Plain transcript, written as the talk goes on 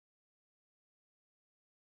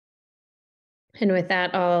And with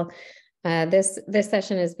that, this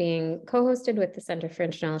session is being co-hosted with the Center for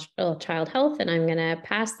International Child Health, and I'm going to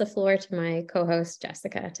pass the floor to my co-host,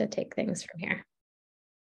 Jessica, to take things from here.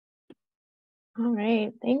 All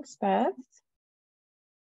right, thanks, Beth.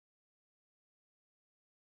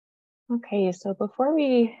 Okay, so before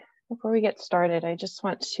we get started, I just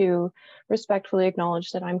want to respectfully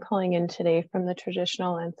acknowledge that I'm calling in today from the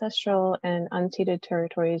traditional, ancestral, and unceded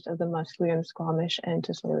territories of the Musqueam, Squamish, and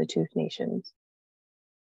Tsleil-Waututh nations.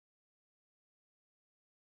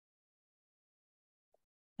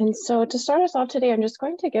 And so to start us off today, I'm just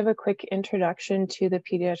going to give a quick introduction to the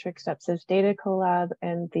Pediatric Sepsis Data Collab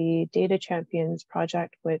and the Data Champions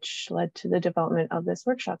project, which led to the development of this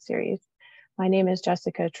workshop series. My name is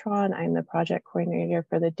Jessica Tron. I'm the project coordinator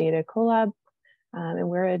for the Data Collab, and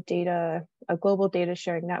we're a global data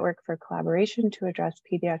sharing network for collaboration to address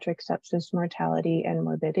pediatric sepsis mortality and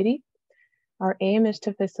morbidity. Our aim is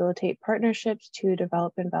to facilitate partnerships to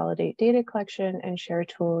develop and validate data collection and share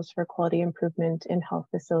tools for quality improvement in health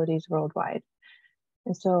facilities worldwide.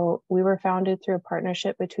 And so we were founded through a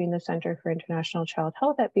partnership between the Center for International Child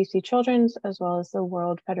Health at BC Children's, as well as the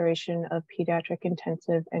World Federation of Pediatric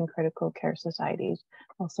Intensive and Critical Care Societies,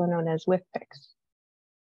 also known as WIFPICS.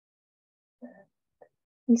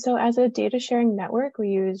 And so as a data sharing network, we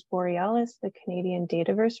use Borealis, the Canadian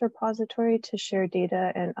Dataverse repository, to share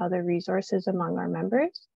data and other resources among our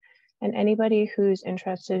members. And anybody who's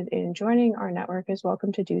interested in joining our network is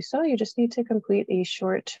welcome to do so. You just need to complete a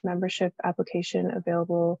short membership application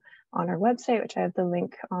available on our website, which I have the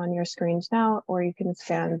link on your screens now, or you can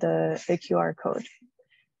scan the QR code.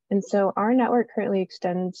 And so our network currently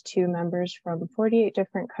extends to members from 48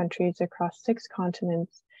 different countries across 6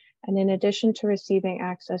 continents. And in addition to receiving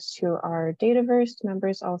access to our Dataverse,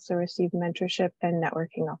 members also receive mentorship and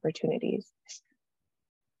networking opportunities.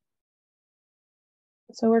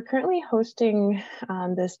 So we're currently hosting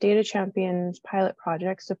this Data Champions pilot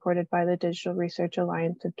project supported by the Digital Research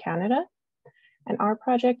Alliance of Canada. And our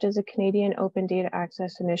project is a Canadian open data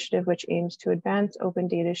access initiative which aims to advance open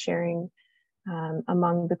data sharing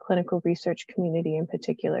among the clinical research community in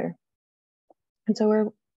particular. And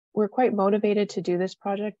so we're quite motivated to do this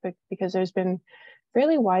project because there's been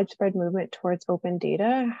fairly widespread movement towards open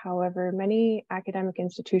data. However, many academic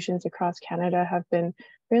institutions across Canada have been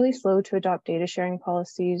fairly slow to adopt data sharing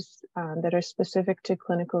policies that are specific to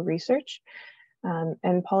clinical research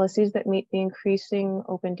and policies that meet the increasing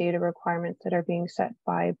open data requirements that are being set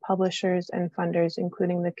by publishers and funders,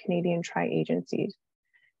 including the Canadian tri-agencies.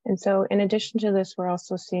 And so in addition to this, we're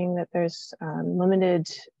also seeing that there's limited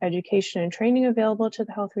education and training available to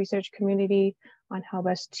the health research community on how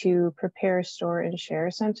best to prepare, store, and share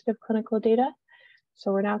sensitive clinical data.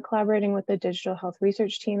 So we're now collaborating with the digital health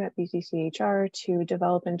research team at BCCHR to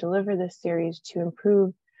develop and deliver this series to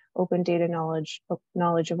improve open data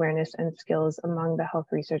knowledge awareness and skills among the health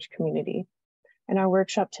research community. And our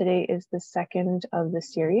workshop today is the second of the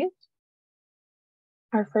series.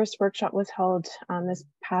 Our first workshop was held this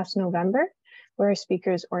past November, where our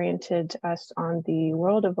speakers oriented us on the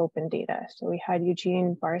world of open data. So we had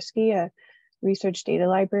Eugene Barsky, a research data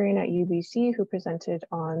librarian at UBC, who presented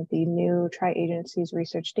on the new tri-agencies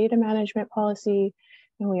research data management policy.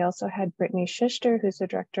 And we also had Brittany Schister, who's the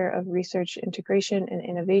Director of Research Integration and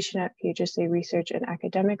Innovation at PHSA Research and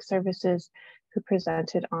Academic Services, who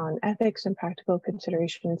presented on ethics and practical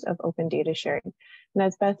considerations of open data sharing. And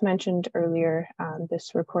as Beth mentioned earlier,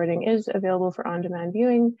 this recording is available for on-demand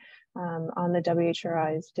viewing on the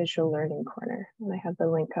WHRI's Digital Learning Corner. And I have the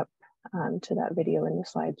link up to that video in the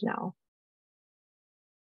slides now.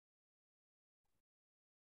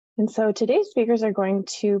 And so today's speakers are going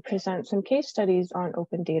to present some case studies on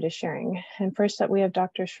open data sharing. And first up, we have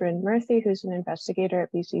Dr. Shrin Murthy, who's an investigator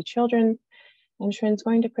at BC Children's. And Shrin's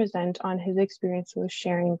going to present on his experience with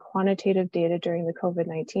sharing quantitative data during the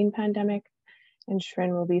COVID-19 pandemic. And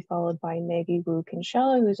Shrin will be followed by Maggie Wu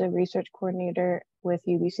Kinshela, who's a research coordinator with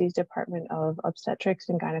UBC's Department of Obstetrics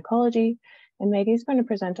and Gynecology. And Maggie's going to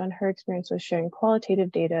present on her experience with sharing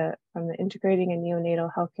qualitative data from the Integrating a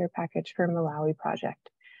Neonatal Healthcare Package for Malawi project.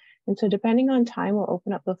 And so depending on time, we'll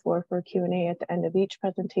open up the floor for Q&A at the end of each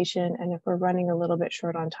presentation. And if we're running a little bit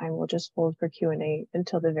short on time, we'll just hold for Q&A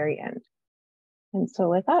until the very end. And so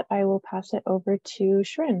with that, I will pass it over to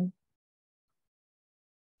Shrin.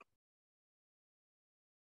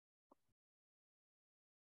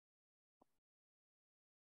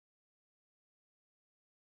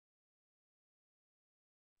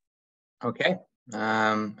 Okay,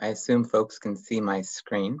 I assume folks can see my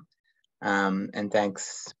screen. And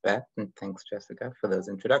thanks, Beth, and thanks, Jessica, for those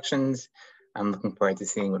introductions. I'm looking forward to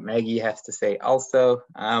seeing what Maggie has to say also.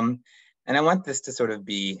 And I want this to sort of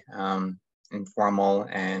be informal,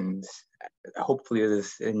 and hopefully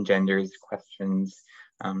this engenders questions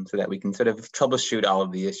so that we can sort of troubleshoot all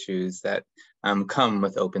of the issues that come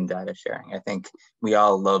with open data sharing. I think we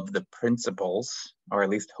all love the principles, or at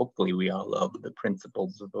least hopefully we all love the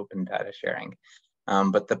principles of open data sharing.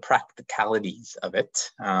 But the practicalities of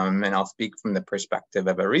it, and I'll speak from the perspective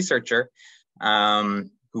of a researcher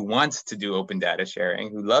who wants to do open data sharing,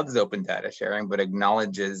 who loves open data sharing, but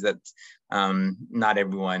acknowledges that not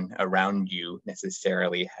everyone around you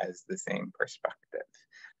necessarily has the same perspective.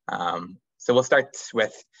 So we'll start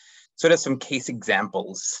with sort of some case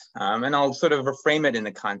examples, and I'll sort of reframe it in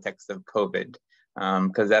the context of COVID,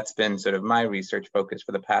 because that's been sort of my research focus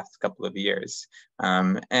for the past couple of years,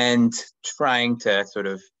 and trying to sort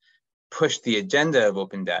of push the agenda of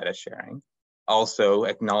open data sharing, also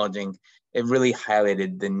acknowledging it really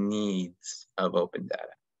highlighted the needs of open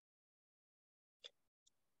data.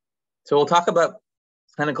 So we'll talk about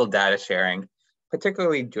clinical data sharing,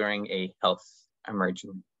 particularly during a health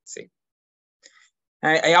emergency.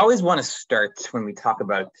 I always want to start when we talk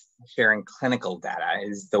about sharing clinical data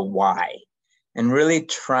is the why, and really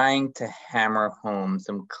trying to hammer home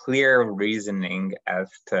some clear reasoning as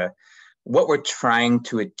to what we're trying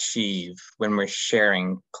to achieve when we're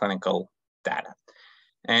sharing clinical data.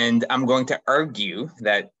 And I'm going to argue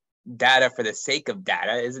that data for the sake of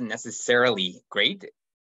data isn't necessarily great.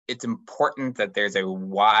 It's important that there's a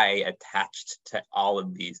why attached to all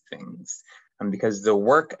of these things, because the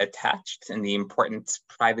work attached and the important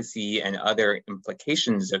privacy and other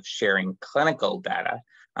implications of sharing clinical data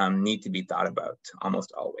need to be thought about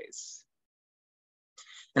almost always.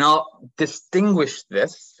 And I'll distinguish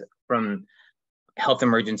this from health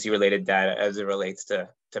emergency related data as it relates to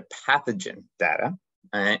pathogen data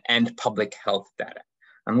and public health data.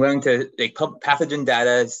 I'm going to take pathogen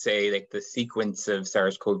data, say like the sequence of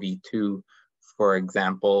SARS-CoV-2, for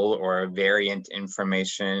example, or variant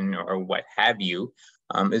information or what have you,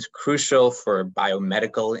 is crucial for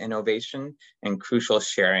biomedical innovation and crucial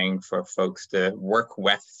sharing for folks to work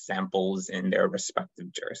with samples in their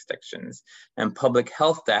respective jurisdictions. And public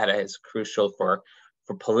health data is crucial for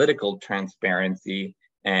political transparency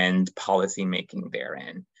and policy making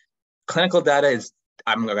therein. Clinical data is,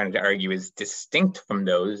 I'm going to argue, is distinct from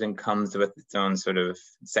those and comes with its own sort of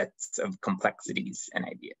sets of complexities and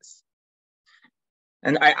ideas.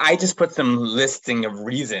 And I just put some listing of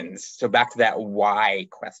reasons. So back to that why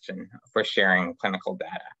question for sharing clinical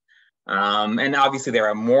data. And obviously there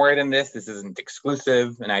are more than this. This isn't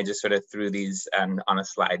exclusive. And I just sort of threw these on a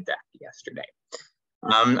slide deck yesterday.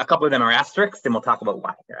 A couple of them are asterisks, and we'll talk about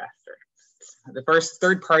why they're asterisks. The first,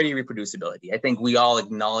 third-party reproducibility. I think we all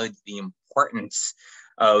acknowledge the importance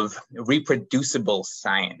of reproducible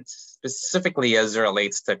science, specifically as it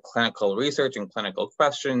relates to clinical research and clinical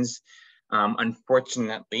questions.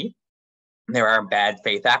 Unfortunately, there are bad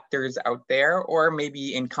faith actors out there, or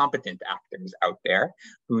maybe incompetent actors out there,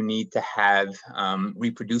 who need to have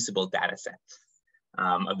reproducible data sets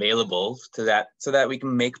available to that, so that we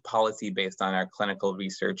can make policy based on our clinical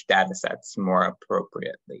research data sets more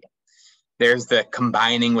appropriately. There's the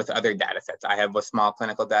combining with other data sets. I have a small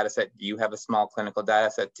clinical data set. You have a small clinical data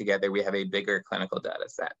set. Together, we have a bigger clinical data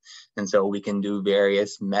set. And so we can do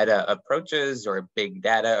various meta approaches or big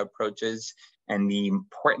data approaches. And the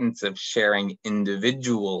importance of sharing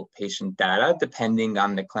individual patient data, depending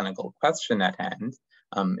on the clinical question at hand,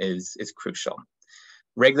 is crucial.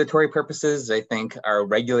 Regulatory purposes, I think our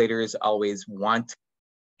regulators always want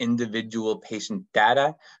individual patient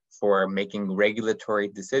data for making regulatory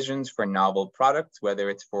decisions for novel products, whether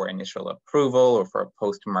it's for initial approval or for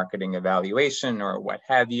post-marketing evaluation or what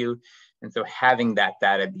have you. And so having that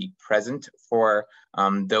data be present for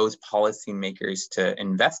those policymakers to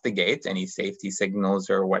investigate any safety signals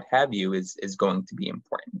or what have you is going to be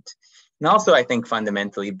important. And also, I think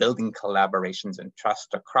fundamentally building collaborations and trust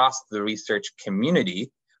across the research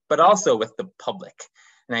community, but also with the public.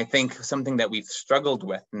 And I think something that we've struggled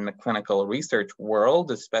with in the clinical research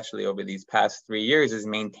world, especially over these past 3 years, is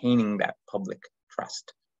maintaining that public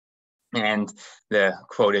trust. And the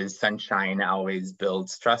quote is, sunshine always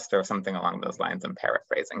builds trust, or something along those lines. I'm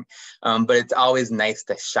paraphrasing. But it's always nice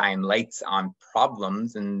to shine lights on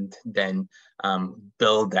problems and then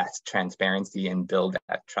build that transparency and build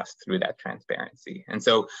that trust through that transparency. And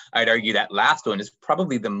so I'd argue that last one is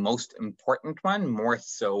probably the most important one, more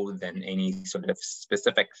so than any sort of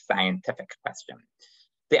specific scientific question.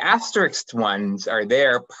 The asterisk ones are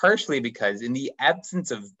there partially because in the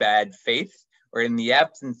absence of bad faith, or in the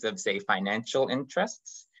absence of, say, financial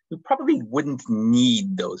interests, we probably wouldn't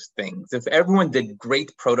need those things. If everyone did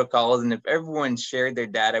great protocols and if everyone shared their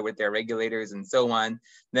data with their regulators and so on,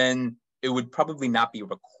 then it would probably not be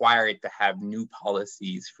required to have new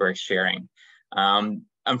policies for sharing.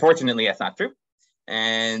 Unfortunately, that's not true.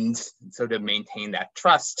 And so to maintain that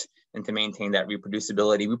trust and to maintain that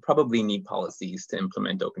reproducibility, we probably need policies to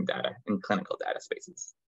implement open data in clinical data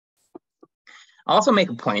spaces. I'll also make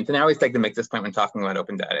a point, and I always like to make this point when talking about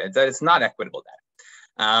open data, is that it's not equitable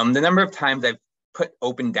data. The number of times I've put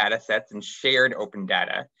open data sets and shared open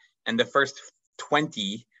data, and the first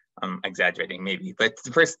 20, I'm exaggerating maybe, but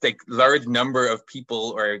the first large number of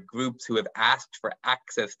people or groups who have asked for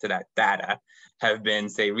access to that data have been,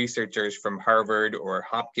 say, researchers from Harvard or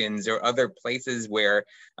Hopkins or other places where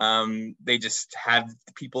they just have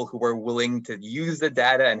people who are willing to use the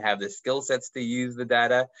data and have the skill sets to use the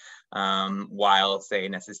data, while, say,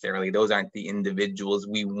 necessarily those aren't the individuals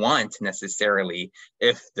we want necessarily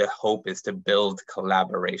if the hope is to build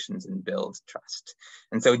collaborations and build trust.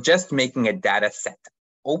 And so just making a data set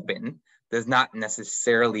open does not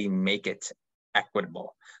necessarily make it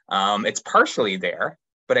equitable. It's partially there,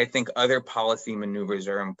 but I think other policy maneuvers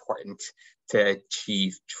are important to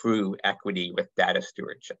achieve true equity with data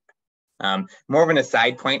stewardship. More of an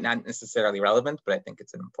aside point, not necessarily relevant, but I think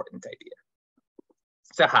it's an important idea.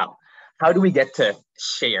 So how do we get to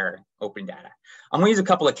share open data? I'm gonna use a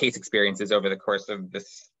couple of case experiences over the course of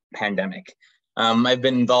this pandemic. I've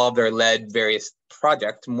been involved or led various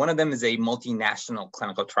projects. One of them is a multinational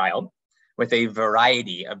clinical trial with a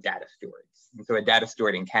variety of data stewards. And so a data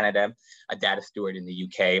steward in Canada, a data steward in the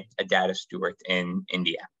UK, a data steward in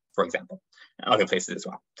India, for example, and other places as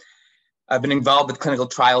well. I've been involved with clinical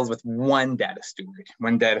trials with one data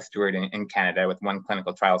steward in Canada with one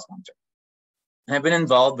clinical trial sponsor. And I've been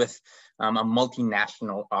involved with a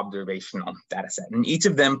multinational observational data set, and each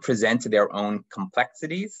of them present their own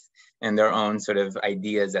complexities and their own sort of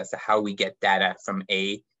ideas as to how we get data from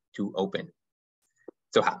A to open.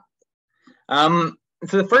 So how?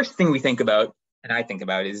 So the first thing we think about, and I think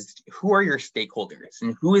about, is who are your stakeholders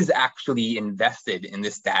and who is actually invested in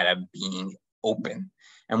this data being open?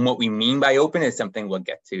 And what we mean by open is something we'll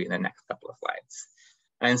get to in the next couple of slides.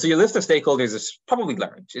 And so your list of stakeholders is probably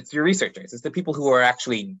large. It's your researchers. It's the people who are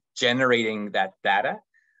actually generating that data,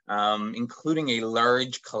 including a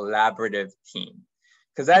large collaborative team,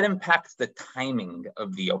 because that impacts the timing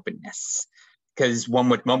of the openness. Because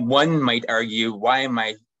one might argue, why am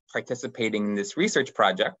I participating in this research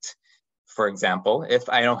project, for example, if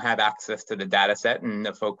I don't have access to the data set and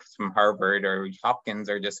the folks from Harvard or Hopkins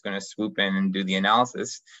are just going to swoop in and do the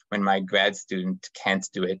analysis when my grad student can't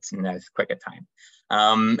do it in as quick a time.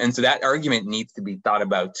 And so that argument needs to be thought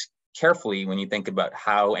about carefully when you think about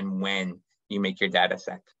how and when you make your data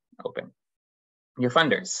set open. Your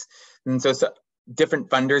funders. And so different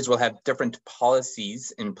funders will have different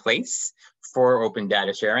policies in place for open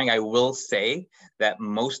data sharing. I will say that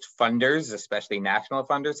most funders, especially national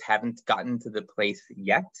funders, haven't gotten to the place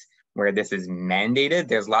yet where this is mandated.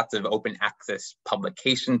 There's lots of open access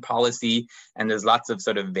publication policy, and there's lots of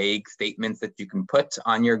sort of vague statements that you can put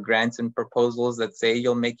on your grants and proposals that say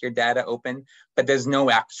you'll make your data open, but there's no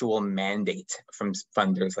actual mandate from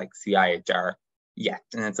funders like CIHR yet,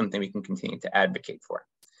 and that's something we can continue to advocate for.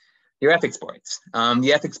 Your ethics boards.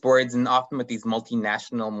 The ethics boards, and often with these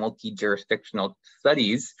multinational, multi-jurisdictional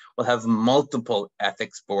studies, will have multiple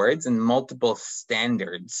ethics boards and multiple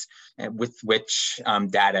standards with which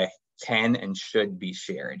data can and should be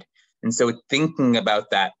shared. And so thinking about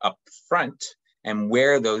that up front and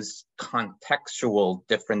where those contextual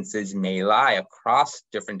differences may lie across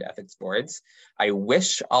different ethics boards. I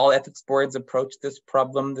wish all ethics boards approach this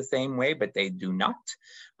problem the same way, but they do not.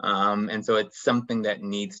 And so it's something that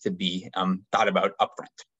needs to be thought about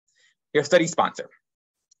upfront. Your study sponsor.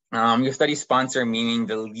 Your study sponsor meaning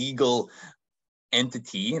the legal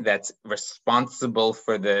entity that's responsible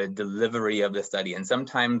for the delivery of the study. And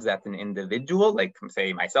sometimes that's an individual, like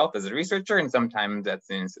say myself as a researcher, and sometimes that's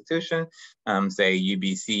an institution, say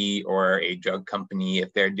UBC or a drug company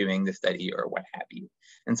if they're doing the study or what have you.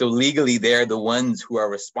 And so legally, they're the ones who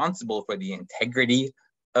are responsible for the integrity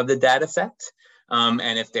of the data set.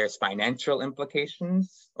 And if there's financial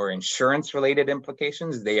implications or insurance related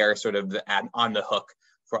implications, they are sort of on the hook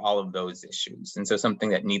for all of those issues. And so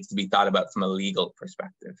something that needs to be thought about from a legal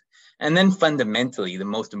perspective. And then fundamentally, the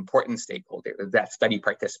most important stakeholder is that study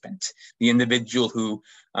participant, the individual who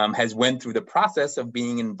has went through the process of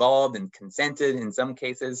being involved and consented in some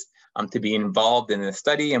cases to be involved in the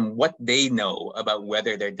study, and what they know about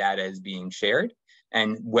whether their data is being shared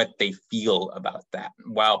and what they feel about that.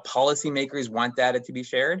 While policymakers want data to be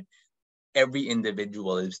shared, every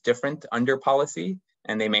individual is different under policy,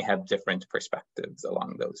 and they may have different perspectives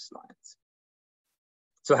along those lines.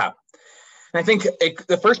 So how? And I think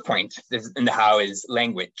the first point in the how is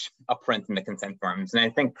language upfront in the consent forms. And I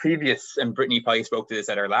think and Brittany probably spoke to this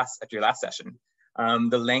at your last session.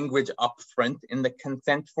 The language upfront in the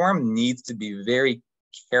consent form needs to be very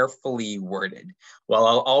carefully worded. While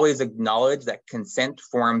I'll always acknowledge that consent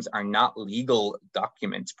forms are not legal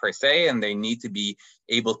documents per se, and they need to be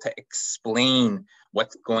able to explain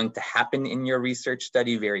what's going to happen in your research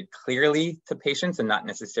study very clearly to patients and not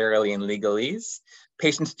necessarily in legalese.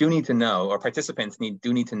 Patients do need to know, or participants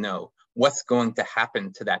do need to know what's going to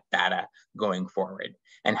happen to that data going forward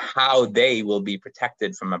and how they will be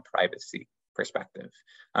protected from a privacy perspective.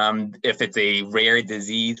 If it's a rare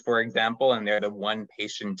disease, for example, and they're the one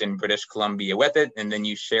patient in British Columbia with it, and then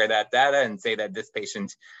you share that data and say that this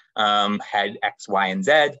patient had X, Y, and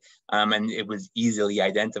Z, and it was easily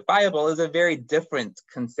identifiable, is a very different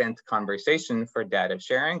consent conversation for data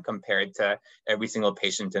sharing compared to every single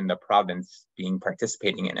patient in the province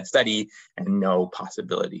participating in a study and no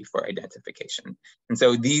possibility for identification. And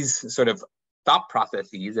so these sort of thought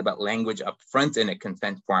processes about language up front in a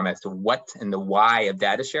consent form as to what and the why of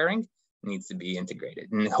data sharing needs to be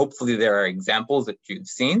integrated. And hopefully there are examples that you've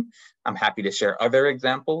seen. I'm happy to share other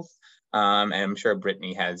examples. And I'm sure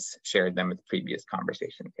Brittany has shared them with previous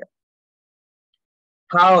conversations here.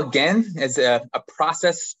 How, again, is a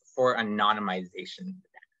process for anonymization.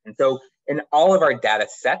 And so in all of our data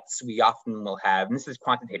sets, we often will have, and this is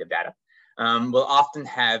quantitative data, we'll often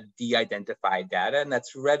have de-identified data, and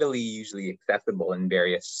that's readily usually accessible in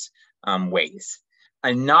various ways.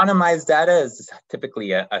 Anonymized data is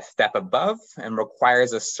typically a step above and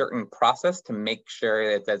requires a certain process to make sure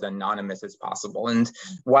it's as anonymous as possible. And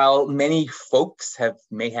while many folks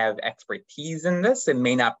may have expertise in this, it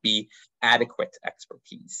may not be adequate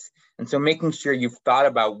expertise. And so making sure you've thought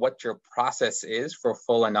about what your process is for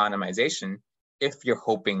full anonymization if you're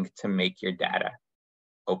hoping to make your data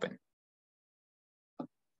open.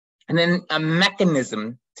 And then a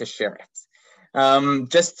mechanism to share it.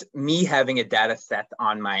 Just me having a data set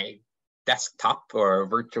on my desktop or a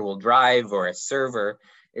virtual drive or a server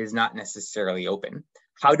is not necessarily open.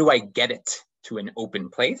 How do I get it to an open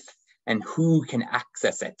place? And who can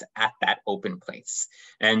access it at that open place?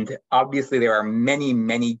 And obviously there are many,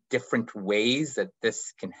 many different ways that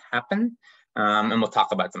this can happen. And we'll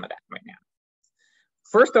talk about some of that right now.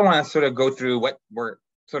 First, I want to sort of go through what we're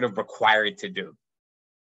sort of required to do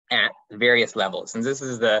at various levels. And this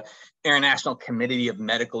is the International Committee of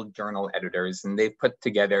Medical Journal Editors, and they've put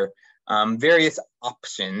together various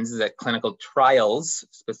options that clinical trials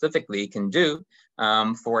specifically can do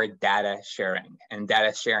for data sharing and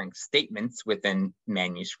data sharing statements within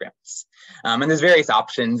manuscripts. And there's various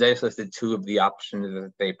options. I just listed 2 of the options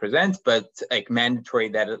that they present, but like mandatory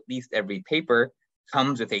that at least every paper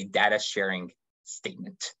comes with a data sharing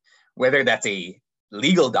statement. Whether that's a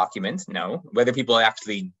legal document, no. Whether people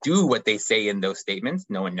actually do what they say in those statements,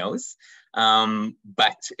 no one knows.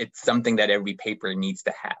 But it's something that every paper needs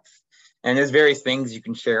to have. And there's various things. You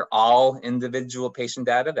can share all individual patient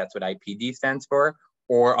data. That's what IPD stands for.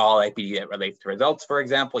 Or all IPD that relates to results, for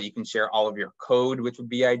example. You can share all of your code, which would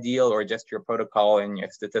be ideal, or just your protocol and your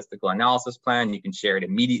statistical analysis plan. You can share it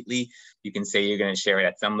immediately. You can say you're going to share it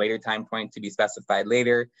at some later time point to be specified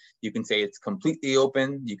later. You can say it's completely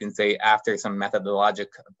open. You can say after some methodologic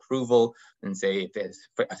approval and say if it's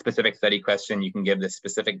a specific study question, you can give the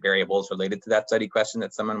specific variables related to that study question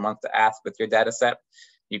that someone wants to ask with your data set.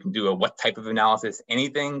 You can do a what type of analysis,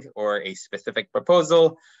 anything, or a specific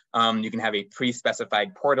proposal. You can have a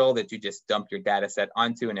pre-specified portal that you just dump your data set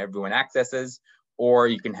onto and everyone accesses, or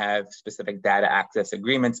you can have specific data access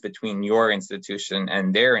agreements between your institution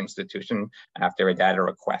and their institution after a data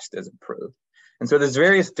request is approved. And so there's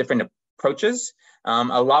various different approaches.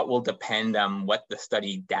 A lot will depend on what the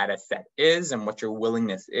study data set is and what your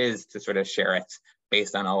willingness is to sort of share it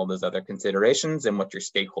based on all of those other considerations and what your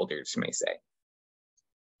stakeholders may say.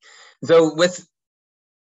 So with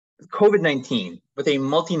COVID-19, with a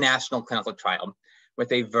multinational clinical trial,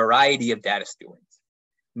 with a variety of data stewards,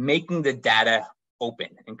 making the data open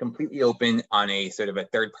and completely open on a sort of a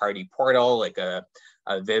third-party portal like a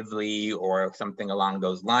Vivly or something along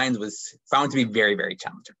those lines was found to be very, very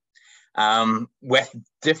challenging. With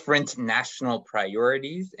different national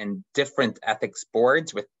priorities and different ethics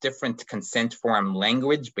boards with different consent form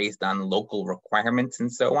language based on local requirements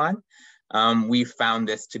and so on, we found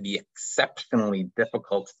this to be exceptionally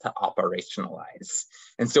difficult to operationalize.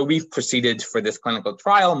 And so we've proceeded for this clinical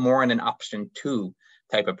trial more in an option 2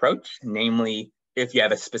 type approach, namely, if you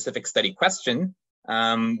have a specific study question,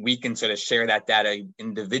 we can sort of share that data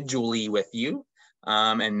individually with you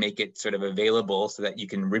and make it sort of available so that you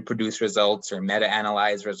can reproduce results or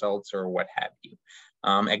meta-analyze results or what have you.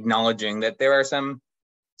 acknowledging that there are some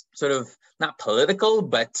sort of not political,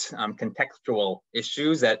 but contextual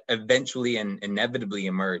issues that eventually and inevitably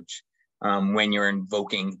emerge when you're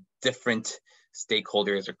invoking different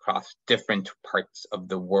stakeholders across different parts of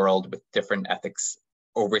the world with different ethics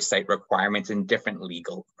oversight requirements and different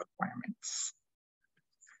legal requirements.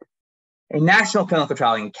 A national clinical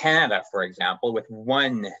trial in Canada, for example, with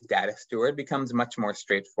one data steward becomes much more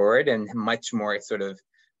straightforward and much more sort of,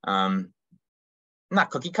 not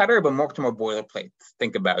cookie cutter, but more boilerplate.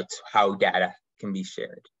 Think about how data can be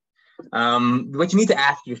shared. But you need to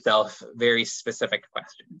ask yourself very specific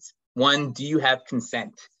questions. One, do you have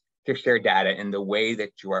consent to share data in the way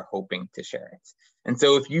that you are hoping to share it? And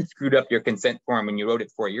so if you screwed up your consent form when you wrote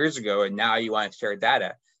it 4 years ago, and now you want to share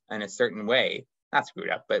data in a certain way, not screwed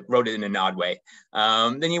up, but wrote it in an odd way,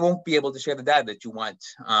 then you won't be able to share the data that you want,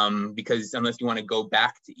 because unless you want to go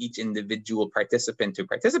back to each individual participant who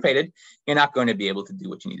participated, you're not going to be able to do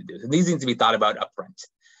what you need to do. So these need to be thought about upfront.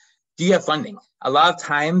 Do you have funding? A lot of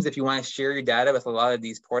times, if you want to share your data with a lot of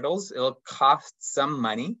these portals, it'll cost some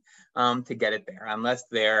money to get it there, unless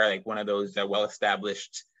they're like one of those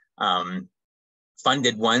well-established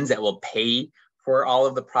funded ones that will pay for all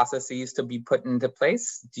of the processes to be put into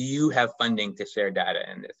place. Do you have funding to share data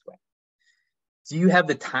in this way? Do you have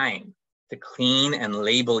the time to clean and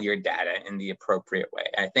label your data in the appropriate way?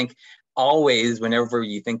 I think always, whenever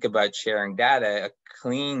you think about sharing data, a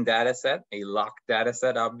clean data set, a locked data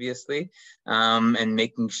set, obviously, and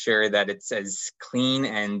making sure that it's as clean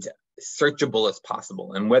and searchable as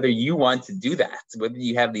possible. And whether you want to do that, whether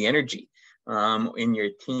you have the energy in your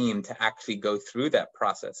team to actually go through that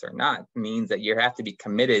process or not, means that you have to be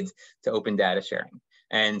committed to open data sharing.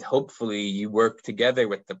 And hopefully you work together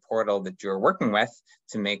with the portal that you're working with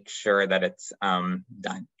to make sure that it's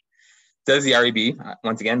done. Does the REB,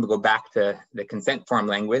 once again, we'll go back to the consent form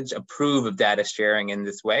language, approve of data sharing in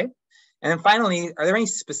this way? And then finally, are there any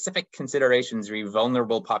specific considerations re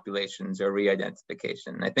vulnerable populations or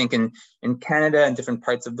re-identification? I think in Canada and different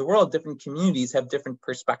parts of the world, different communities have different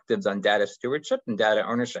perspectives on data stewardship and data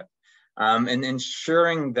ownership. And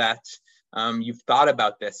ensuring that you've thought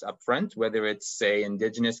about this upfront, whether it's, say,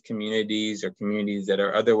 Indigenous communities or communities that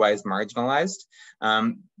are otherwise marginalized,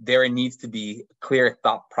 there needs to be clear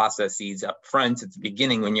thought processes upfront at the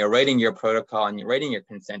beginning when you're writing your protocol and you're writing your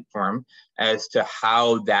consent form as to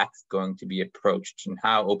how that's going to be approached and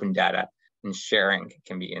how open data and sharing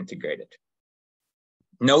can be integrated.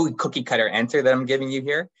 No cookie cutter answer that I'm giving you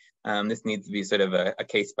here. This needs to be sort of a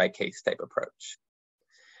case-by-case type approach.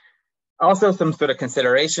 Also, some sort of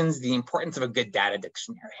considerations, the importance of a good data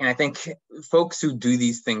dictionary. And I think folks who do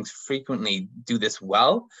these things frequently do this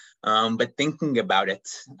well, but thinking about it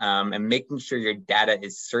and making sure your data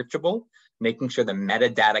is searchable, making sure the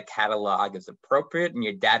metadata catalog is appropriate and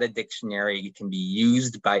your data dictionary can be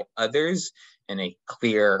used by others in a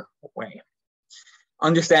clear way.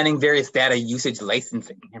 Understanding various data usage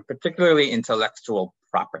licensing, and particularly intellectual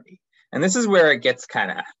property. And this is where it gets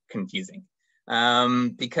kind of confusing.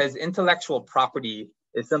 Because intellectual property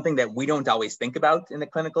is something that we don't always think about in the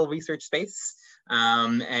clinical research space,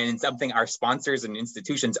 and something our sponsors and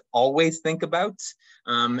institutions always think about.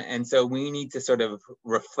 And so we need to sort of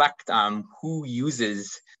reflect on who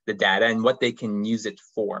uses the data and what they can use it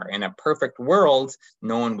for. In a perfect world,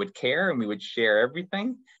 no one would care and we would share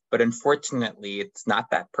everything. But unfortunately, it's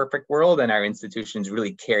not that perfect world, and our institutions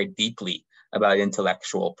really care deeply about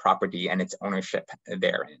intellectual property and its ownership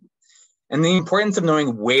therein. And the importance of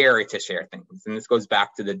knowing where to share things. And this goes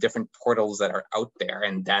back to the different portals that are out there,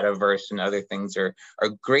 and Dataverse and other things are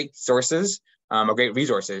great sources, or great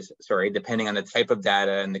resources, sorry, depending on the type of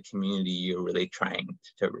data and the community you're really trying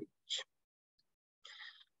to reach.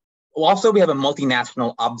 Also, we have a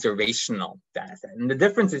multinational observational data set. And the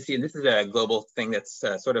difference is here, this is a global thing that's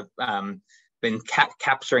sort of been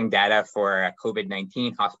capturing data for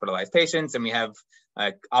COVID-19 hospitalized patients, and we have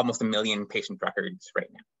almost 1 million patient records right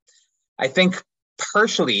now. I think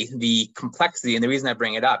partially the complexity, and the reason I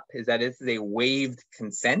bring it up, is that this is a waived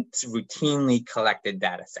consent, routinely collected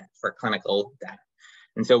data set for clinical data.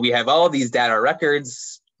 And so we have all of these data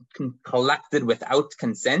records collected without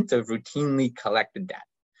consent of routinely collected data.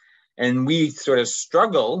 And we sort of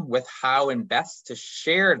struggle with how and best to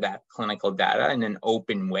share that clinical data in an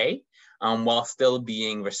open way, while still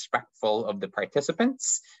being respectful of the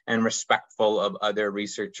participants and respectful of other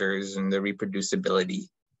researchers and the reproducibility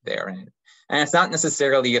therein. And it's not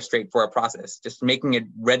necessarily a straightforward process, just making it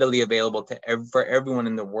readily available to for everyone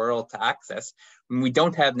in the world to access. And we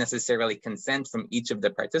don't have necessarily consent from each of the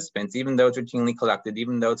participants, even though it's routinely collected,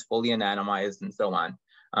 even though it's fully anonymized and so on.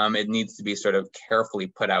 It needs to be sort of carefully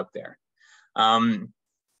put out there.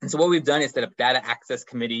 And so what we've done is set up data access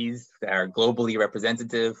committees that are globally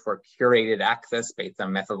representative for curated access based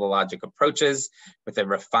on methodologic approaches with a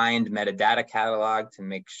refined metadata catalog to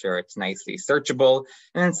make sure it's nicely searchable,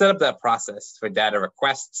 and then set up that process for data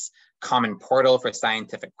requests, common portal for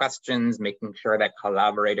scientific questions, making sure that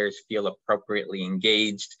collaborators feel appropriately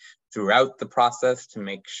engaged throughout the process to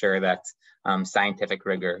make sure that scientific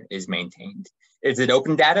rigor is maintained. Is it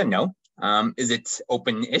open data? No. Is it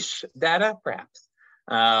open-ish data? Perhaps.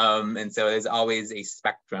 And so there's always a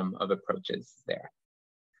spectrum of approaches there.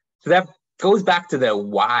 So that goes back to the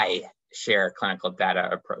why share clinical data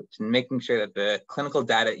approach, and making sure that the clinical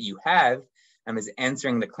data you have is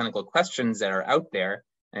answering the clinical questions that are out there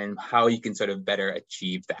and how you can sort of better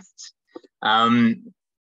achieve that.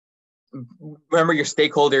 Remember your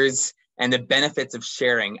stakeholders and the benefits of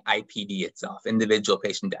sharing IPD itself, individual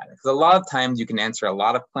patient data. Because a lot of times you can answer a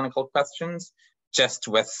lot of clinical questions just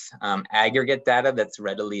with aggregate data that's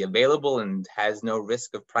readily available and has no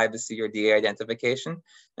risk of privacy or de-identification.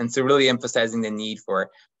 And so really emphasizing the need for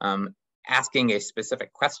asking a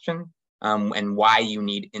specific question and why you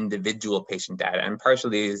need individual patient data. And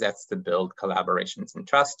partially that's to build collaborations and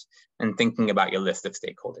trust, and thinking about your list of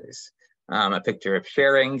stakeholders. A picture of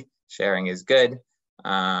sharing is good.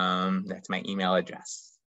 That's my email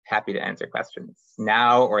address. Happy to answer questions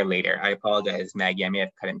now or later. I apologize, Maggie, I may have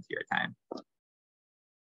cut into your time.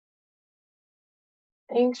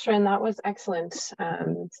 Thanks, Shren. That was excellent.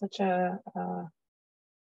 Such a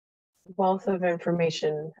wealth of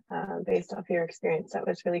information based off your experience. That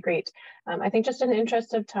was really great. I think just in the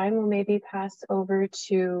interest of time, we'll maybe pass over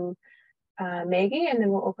to Maggie, and then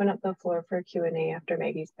we'll open up the floor for Q&A after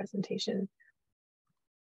Maggie's presentation.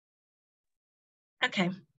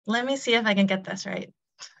 Okay, let me see if I can get this right.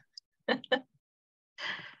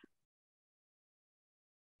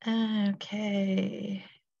 Okay,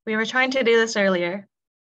 we were trying to do this earlier.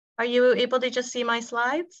 Are you able to just see my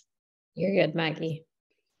slides? You're good, Maggie.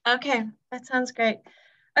 Okay, that sounds great.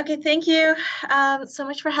 Okay, thank you so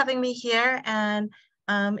much for having me here. And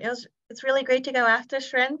it's really great to go after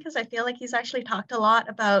Shren, because I feel like he's actually talked a lot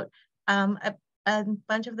about a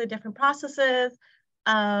bunch of the different processes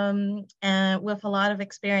and with a lot of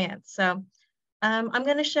experience. So I'm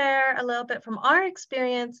going to share a little bit from our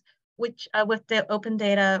experience, which with the open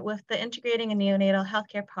data, with the Integrating a Neonatal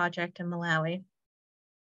Healthcare Project in Malawi.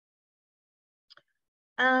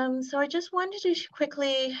 So I just wanted to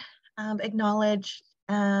quickly acknowledge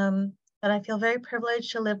that I feel very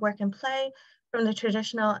privileged to live, work, and play from the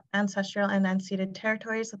traditional, ancestral, and unceded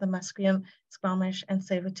territories of the Musqueam, Squamish, and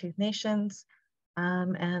Tsleil-Waututh nations,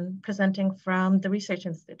 and presenting from the Research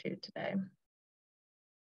Institute today.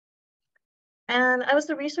 And I was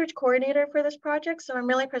the research coordinator for this project, so I'm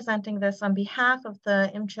really presenting this on behalf of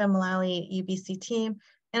the IMCHA Malawi UBC team,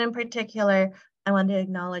 and in particular, I want to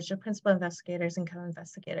acknowledge the principal investigators and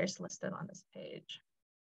co-investigators listed on this page.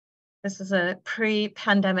 This is a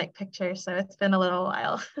pre-pandemic picture, so it's been a little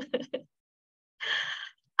while.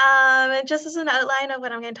 And just as an outline of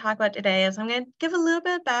what I'm going to talk about today is I'm going to give a little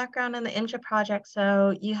bit of background on the IMCHA project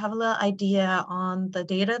so you have a little idea on the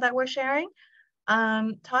data that we're sharing.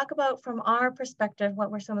 Talk about from our perspective, what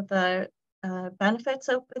were some of the benefits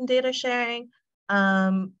of open data sharing,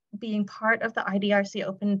 being part of the IDRC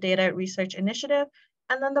Open Data Research Initiative,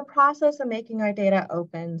 and then the process of making our data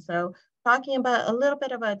open. So talking about a little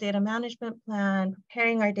bit about data management plan,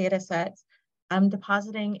 preparing our data sets,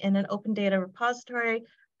 depositing in an open data repository,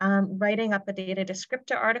 writing up a data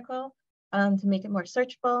descriptor article to make it more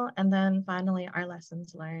searchable, and then finally our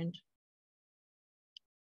lessons learned.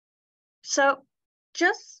 So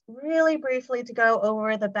just really briefly to go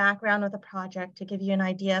over the background of the project to give you an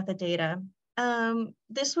idea of the data.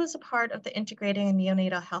 This was a part of the Integrating a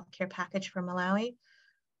Neonatal Healthcare Package for Malawi.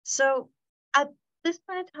 So at this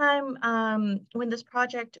point in time, when this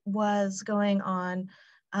project was going on,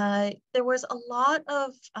 there was a lot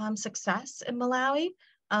of success in Malawi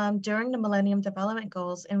during the Millennium Development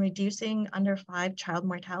Goals in reducing under 5 child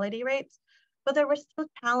mortality rates, but there were still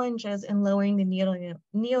challenges in lowering the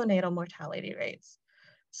neonatal mortality rates.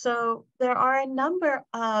 So there are a number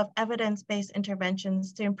of evidence-based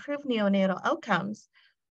interventions to improve neonatal outcomes,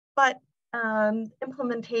 but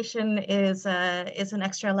implementation is an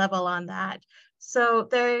extra level on that. So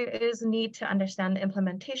there is a need to understand the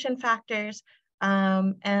implementation factors,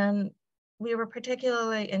 and we were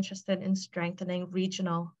particularly interested in strengthening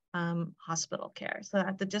regional hospital care, so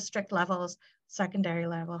at the district levels, secondary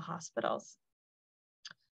level hospitals.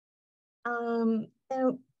 And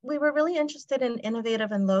we were really interested in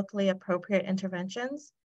innovative and locally appropriate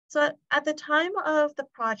interventions. So at the time of the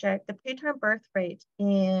project, the preterm birth rate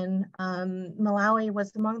in Malawi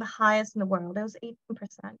was among the highest in the world. It was 18%.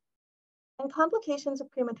 And complications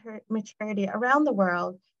of prematurity around the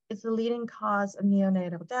world is the leading cause of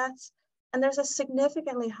neonatal deaths. And there's a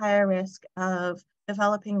significantly higher risk of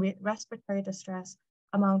developing respiratory distress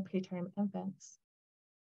among preterm infants.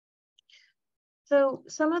 So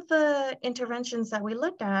some of the interventions that we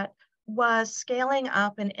looked at was scaling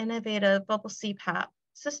up an innovative bubble CPAP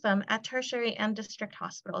system at tertiary and district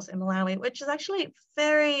hospitals in Malawi, which is actually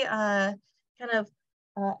very at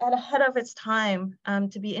ahead of its time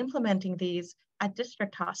to be implementing these at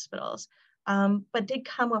district hospitals, but did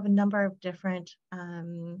come with a number of different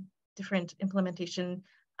implementation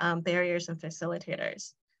barriers and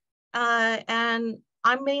facilitators. And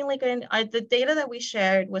I'm mainly the data that we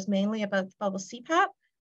shared was mainly about bubble CPAP,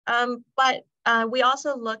 but we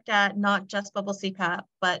also looked at not just bubble CPAP,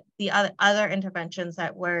 but the other interventions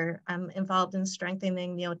that were involved in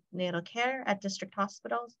strengthening neonatal care at district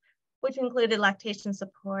hospitals, which included lactation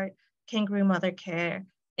support, kangaroo mother care,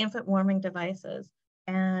 infant warming devices,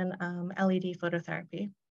 and LED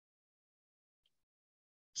phototherapy.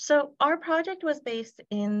 So our project was based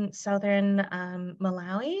in southern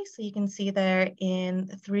Malawi. So you can see there in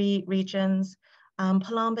 3 regions,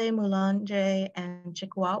 Palambe, Mulanje, and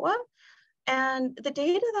Chikwawa. And the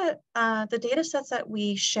data sets that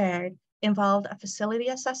we shared involved a facility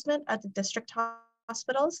assessment at the district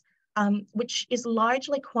hospitals, which is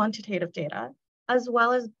largely quantitative data, as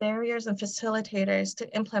well as barriers and facilitators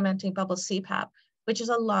to implementing bubble CPAP, which is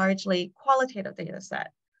a largely qualitative data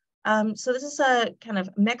set. So this is a kind of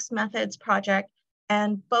mixed methods project,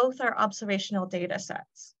 and both are observational data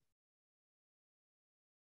sets.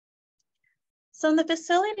 So the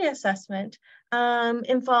facility assessment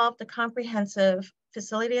involved a comprehensive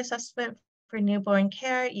facility assessment for newborn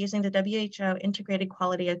care using the WHO Integrated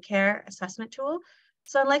Quality of Care Assessment Tool.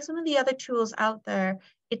 So unlike some of the other tools out there,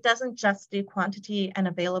 it doesn't just do quantity and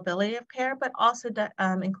availability of care, but also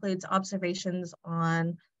includes observations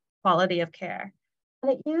on quality of care.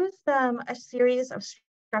 And it used a series of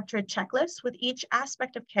structured checklists with each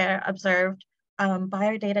aspect of care observed by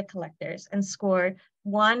our data collectors and scored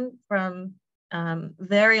 1 from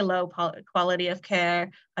very low quality of care,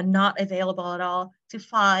 not available at all, to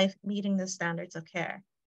 5 meeting the standards of care.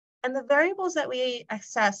 And the variables that we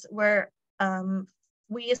assessed were,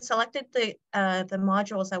 we selected the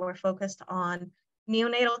modules that were focused on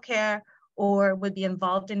neonatal care or would be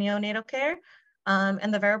involved in neonatal care.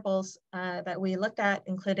 And the variables that we looked at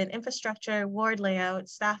included infrastructure, ward layout,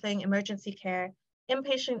 staffing, emergency care,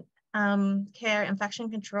 inpatient care, infection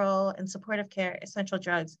control, and supportive care, essential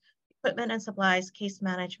drugs, equipment and supplies, case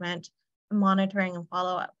management, monitoring, and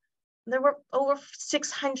follow-up. There were over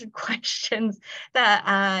 600 questions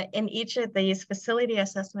that in each of these facility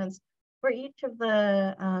assessments for each of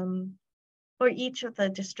the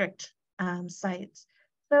district sites.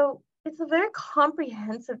 So it's a very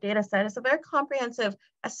comprehensive data set. It's a very comprehensive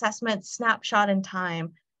assessment snapshot in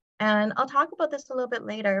time. And I'll talk about this a little bit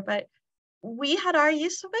later, but we had our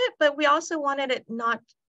use of it, but we also wanted it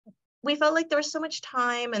we felt like there was so much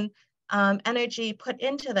time and energy put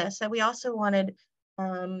into this that we also wanted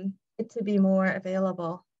it to be more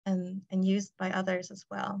available and used by others as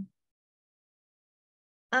well.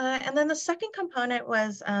 And then the second component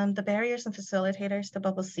was the barriers and facilitators to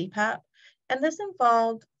bubble CPAP. And this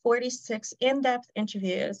involved 46 in-depth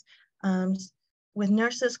interviews with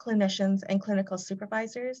nurses, clinicians, and clinical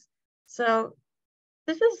supervisors. So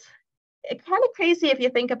this is kind of crazy if you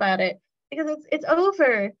think about it, because it's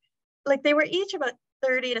over, like they were each about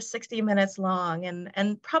 30 to 60 minutes long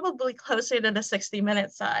and probably closer to the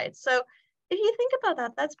 60-minute side. So if you think about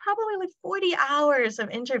that, that's probably like 40 hours of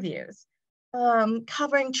interviews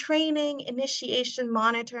covering training, initiation,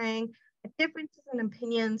 monitoring, differences in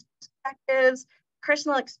opinions, perspectives,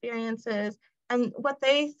 personal experiences, and what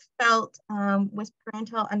they felt was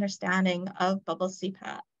parental understanding of bubble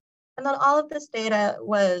CPAP. And then all of this data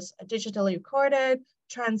was digitally recorded,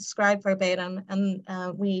 transcribed verbatim, and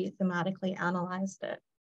we thematically analyzed it.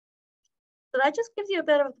 So that just gives you a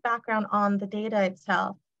bit of background on the data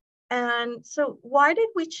itself. And so why did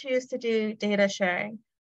we choose to do data sharing?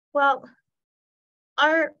 Well,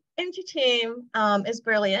 our Inter team is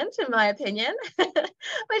brilliant, in my opinion,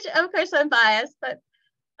 which of course I'm biased, but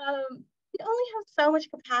we only have so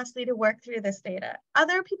much capacity to work through this data.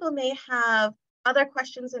 Other people may have other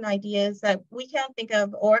questions and ideas that we can't think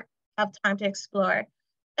of or have time to explore.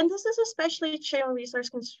 And this is especially true in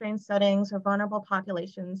resource-constrained settings or vulnerable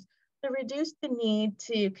populations to reduce the need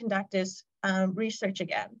to conduct this research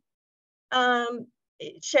again.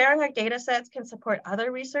 Sharing our data sets can support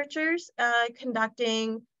other researchers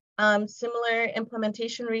conducting similar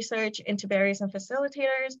implementation research into barriers and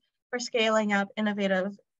facilitators for scaling up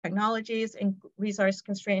innovative technologies in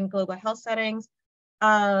resource-constrained global health settings.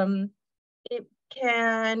 It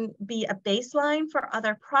can be a baseline for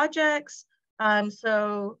other projects.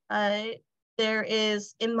 There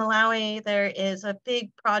is, in Malawi, there is a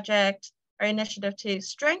big project or initiative to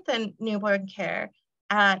strengthen newborn care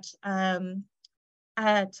at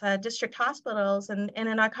district hospitals. And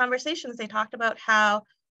in our conversations, they talked about how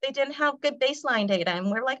they didn't have good baseline data.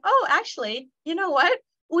 And we're like, oh, actually, you know what?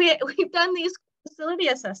 We've done these facility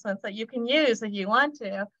assessments that you can use if you want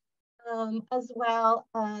to, as well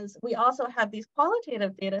as we also have these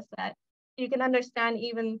qualitative data sets. You can understand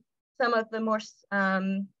even some of the more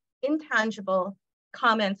intangible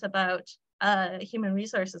comments about human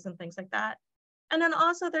resources and things like that. And then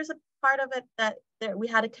also there's a part of it that we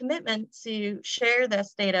had a commitment to share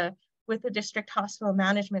this data with the district hospital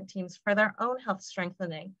management teams for their own health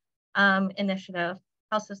strengthening initiative,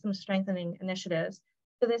 health system strengthening initiatives.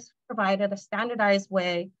 So this provided a standardized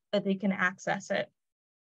way that they can access it.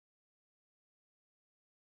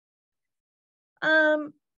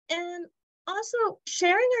 And also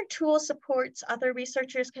sharing our tools supports other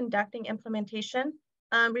researchers conducting implementation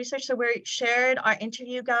research. So we shared our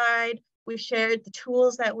interview guide, we shared the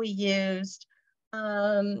tools that we used.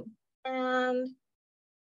 And I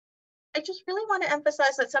just really want to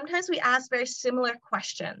emphasize that sometimes we ask very similar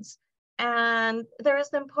questions. And there is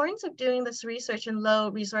the importance of doing this research in low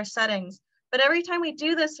resource settings. But every time we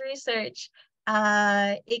do this research,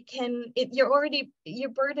 you're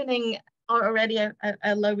burdening already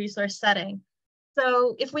a low resource setting.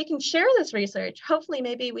 So if we can share this research, hopefully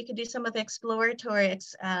maybe we could do some of the exploratory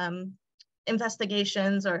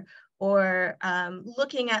investigations or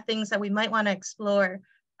looking at things that we might want to explore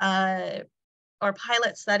or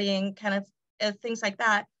pilot studying, kind of things like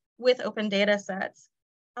that with open data sets.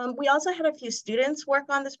 We also had a few students work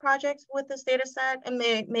on this project with this data set and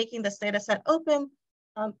making this data set open.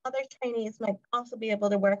 Other trainees might also be able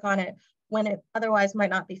to work on it when it otherwise might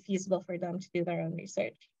not be feasible for them to do their own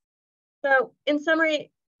research. So in summary,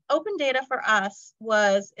 open data for us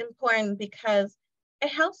was important because it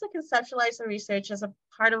helps to conceptualize the research as a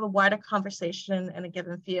part of a wider conversation in a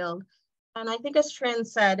given field. And I think as Trin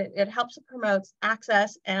said, it helps to promote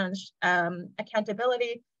access and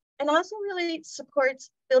accountability, and also really supports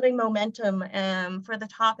building momentum for the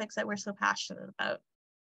topics that we're so passionate about,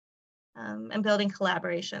 and building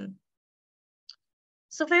collaboration.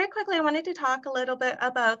 So very quickly, I wanted to talk a little bit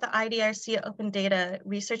about the IDRC Open Data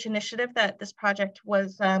Research Initiative that this project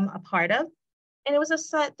was a part of. And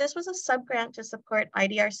this was a sub-grant to support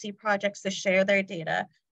IDRC projects to share their data.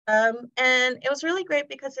 And it was really great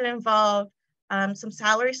because it involved some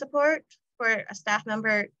salary support for a staff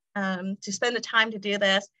member to spend the time to do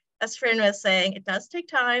this. As Trin was saying, it does take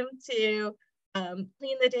time to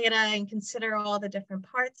clean the data and consider all the different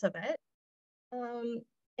parts of it.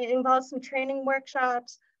 It involves some training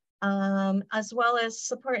workshops, as well as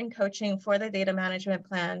support and coaching for the data management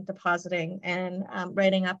plan, depositing, and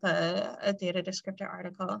writing up a data descriptor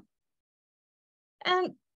article.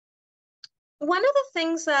 And one of the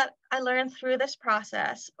things that I learned through this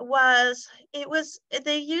process was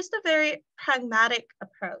they used a very pragmatic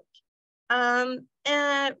approach, and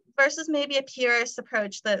versus maybe a purist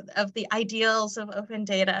approach of the ideals of open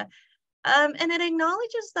data. And it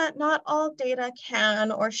acknowledges that not all data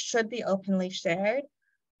can or should be openly shared.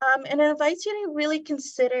 And it invites you to really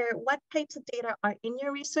consider what types of data are in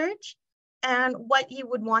your research and what you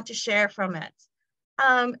would want to share from it.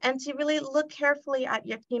 And to really look carefully at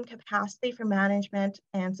your team capacity for management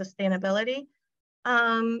and sustainability.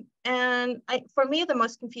 For me, the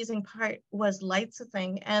most confusing part was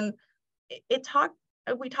licensing. And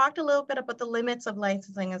we talked a little bit about the limits of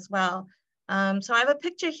licensing as well. So I have a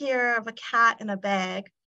picture here of a cat in a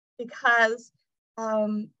bag, because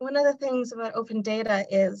one of the things about open data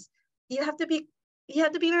is you have to be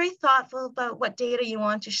very thoughtful about what data you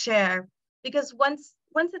want to share, because once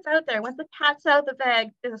it's out there, once the cat's out of the bag,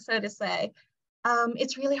 so to say,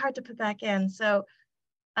 it's really hard to put back in. So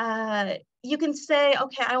you can say,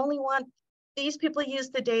 okay, I only want these people to use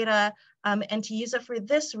the data and to use it for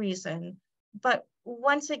this reason. But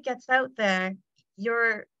once it gets out there,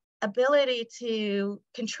 your ability to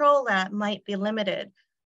control that might be limited.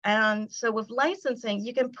 And so with licensing,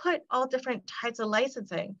 you can put all different types of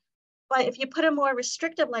licensing. But if you put a more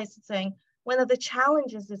restrictive licensing, one of the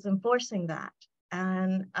challenges is enforcing that.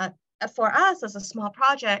 And for us as a small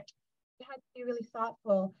project, we had to be really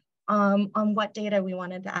thoughtful on what data we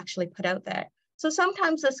wanted to actually put out there. So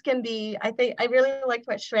sometimes this can be, I really liked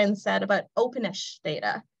what Trin said about openish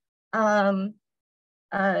data,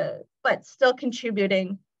 but still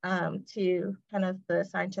contributing to kind of the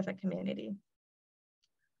scientific community.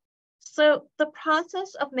 So the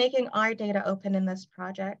process of making our data open in this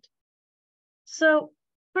project. So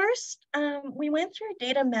first, we went through a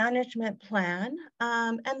data management plan,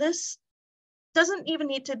 and this doesn't even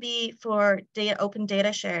need to be for open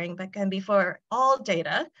data sharing, but can be for all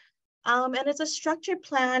data. And it's a structured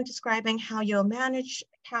plan describing how you'll manage,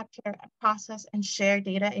 capture, process, and share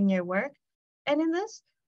data in your work. And in this,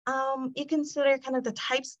 you consider kind of the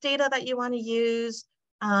types of data that you want to use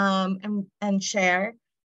and share,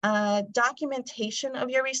 documentation of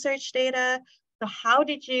your research data. So how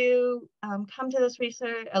did you come to this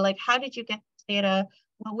research? Like, how did you get this data?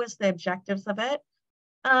 What was the objectives of it?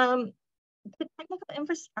 The technical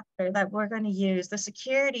infrastructure that we're going to use, the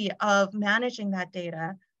security of managing that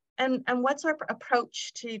data, and what's our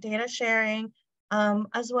approach to data sharing,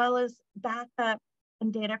 as well as backup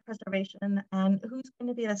and data preservation, and who's going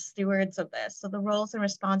to be the stewards of this. So the roles and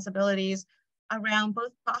responsibilities around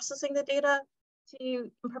both processing the data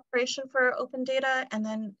in preparation for open data, and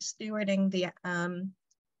then stewarding the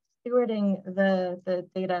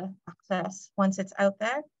data access once it's out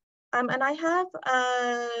there. And I have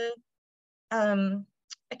a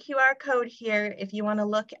QR code here if you want to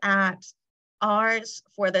look at ours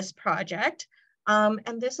for this project.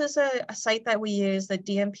 And this is a site that we use, the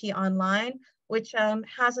DMP Online, which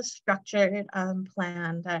has a structured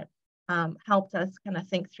plan that helped us kind of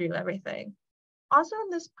think through everything. Also in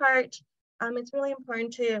this part, it's really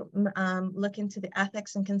important to look into the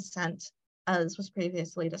ethics and consent, as was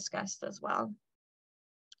previously discussed as well.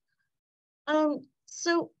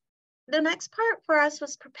 So the next part for us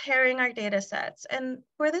was preparing our data sets. And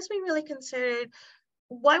for this, we really considered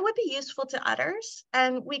what would be useful to others.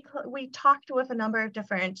 And we talked with a number of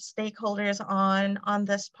different stakeholders on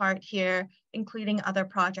this part here, including other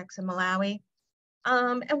projects in Malawi.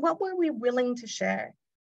 And what were we willing to share?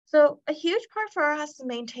 So a huge part for us is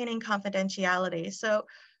maintaining confidentiality. So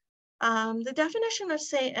the definition of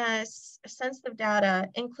sensitive data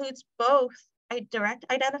includes both direct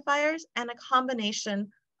identifiers and a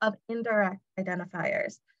combination of indirect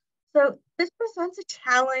identifiers. So this presents a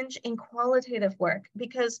challenge in qualitative work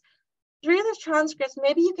because through the transcripts,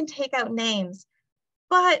 maybe you can take out names,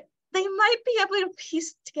 but they might be able to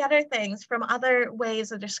piece together things from other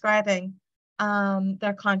ways of describing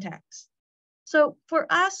their context. So for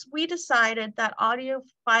us, we decided that audio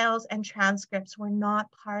files and transcripts were not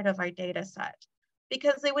part of our data set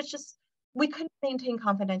because we couldn't maintain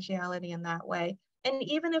confidentiality in that way. And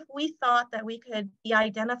even if we thought that we could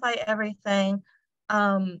identify everything,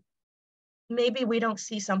 maybe we don't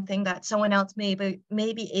see something that someone else may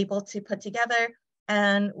be able to put together.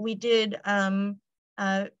 And we did, in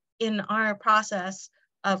our process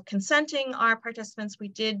of consenting our participants, we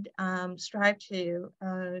did strive to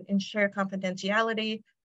ensure confidentiality,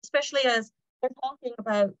 especially as they're talking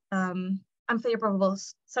about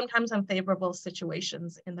sometimes unfavorable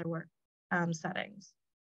situations in their work settings.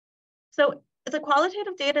 So the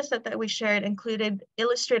qualitative data set that we shared included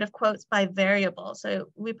illustrative quotes by variable. So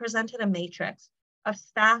we presented a matrix of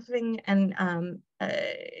staffing and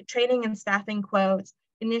training and staffing quotes,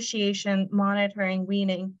 initiation, monitoring,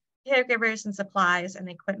 weaning, caregivers and supplies and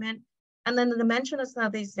equipment. And then the dimension of some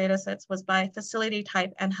of these data sets was by facility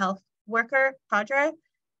type and health worker cadre.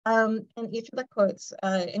 And each of the quotes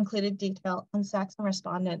included detail on sex and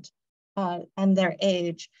respondent and their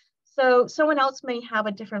age. So someone else may have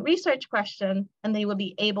a different research question and they will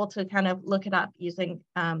be able to kind of look it up using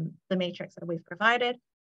the matrix that we've provided.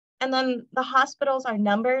 And then the hospitals are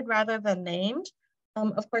numbered rather than named.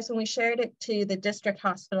 Of course, when we shared it to the district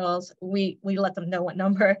hospitals, we let them know what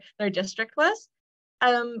number their district was.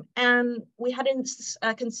 And we had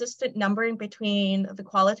a consistent numbering between the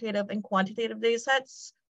qualitative and quantitative data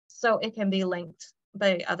sets, so it can be linked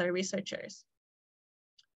by other researchers.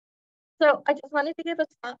 So I just wanted to give a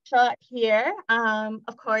snapshot here.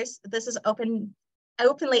 Of course, this is openly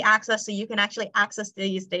accessed, so you can actually access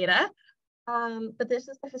these data. But this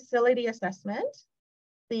is the facility assessment.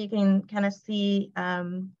 So you can kind of see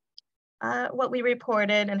what we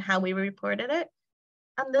reported and how we reported it.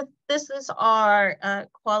 And this is our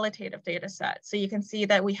qualitative data set. So you can see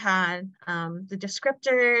that we had the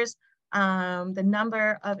descriptors, the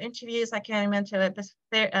number of interviews that came into it,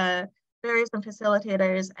 various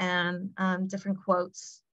facilitators, and different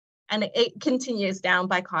quotes. And it continues down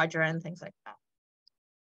by cadre and things like that.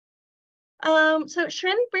 So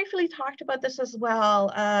Shrin briefly talked about this as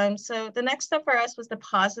well. So the next step for us was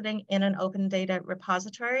depositing in an open data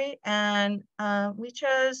repository, and we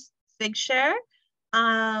chose Figshare.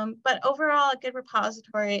 But overall, a good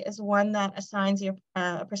repository is one that assigns your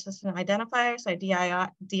persistent identifier, so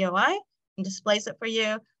DOI, and displays it for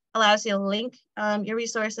you, allows you to link your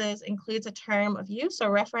resources, includes a term of use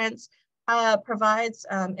or reference, provides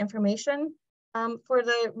information for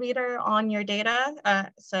the reader on your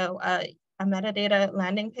data, so a metadata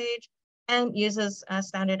landing page, and uses a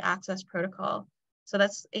standard access protocol. So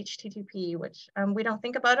that's HTTP, which we don't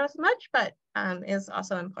think about as much, but is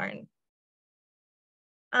also important.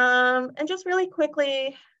 And just really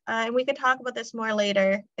quickly, and we could talk about this more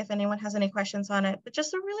later if anyone has any questions on it, but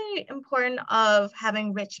just a really important of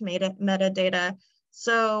having rich metadata.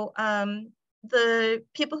 So the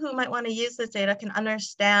people who might want to use this data can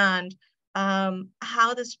understand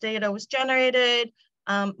how this data was generated,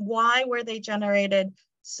 why were they generated,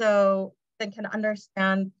 so they can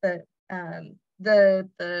understand the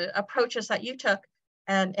approaches that you took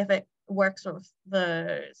and if it works with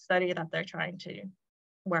the study that they're trying to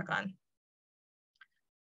work on.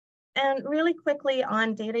 And really quickly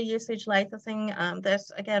on data usage licensing,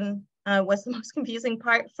 this again was the most confusing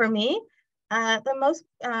part for me.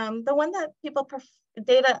 The one that people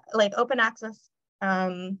data like open access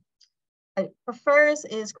prefers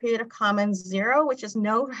is Creative Commons 0, which is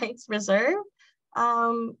no rights reserved.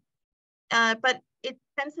 But it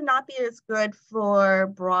tends to not be as good for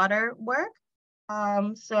broader work.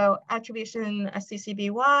 So attribution CC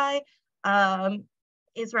BY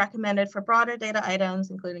is recommended for broader data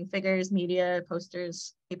items, including figures, media,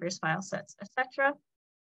 posters, papers, file sets, etc.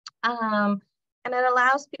 And it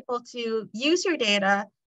allows people to use your data,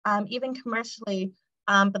 even commercially,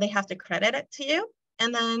 but they have to credit it to you.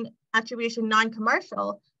 And then attribution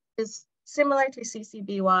non-commercial is similar to CC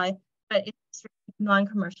BY, but it's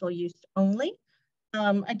non-commercial use only.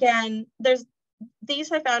 Again,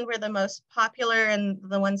 these I found were the most popular and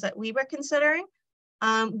the ones that we were considering.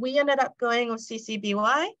 We ended up going with CC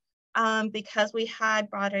BY because we had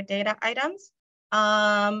broader data items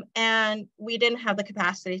and we didn't have the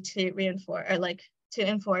capacity to reinforce or to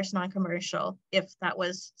enforce non-commercial if that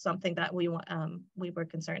was something that we were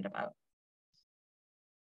concerned about.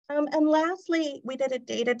 And lastly, we did a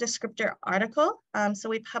data descriptor article. So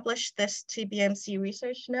we published this to BMC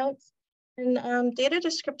Research Notes. And data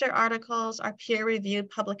descriptor articles are peer-reviewed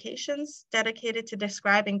publications dedicated to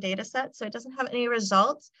describing data sets. So it doesn't have any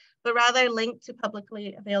results, but rather linked to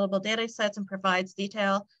publicly available data sets and provides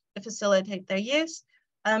detail to facilitate their use.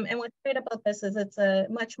 And what's great about this is it's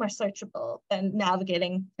much more searchable than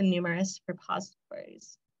navigating the numerous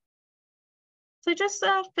repositories. So just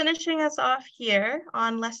finishing us off here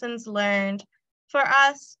on lessons learned. For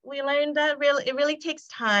us, we learned that it really takes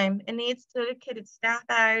time. It needs dedicated staff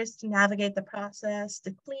hours to navigate the process,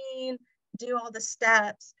 to clean, do all the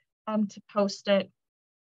steps, to post it.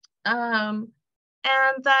 And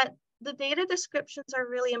that the data descriptions are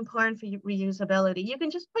really important for reusability. You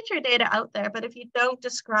can just put your data out there, but if you don't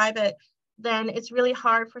describe it, then it's really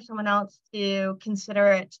hard for someone else to consider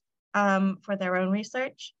it for their own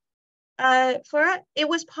research. It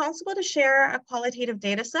was possible to share a qualitative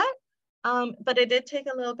data set, but it did take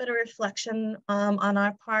a little bit of reflection on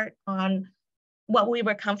our part on what we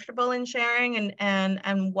were comfortable in sharing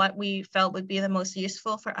and what we felt would be the most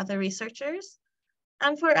useful for other researchers.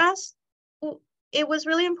 And for us, it was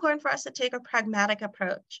really important for us to take a pragmatic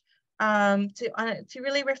approach to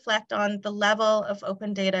really reflect on the level of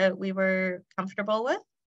open data we were comfortable with.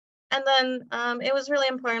 And then it was really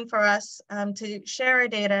important for us to share our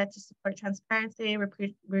data to support transparency,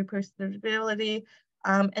 reproducibility,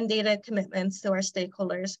 and data commitments to our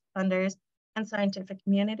stakeholders, funders, and scientific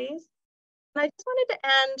communities. And I just wanted to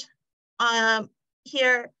end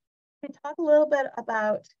here to talk a little bit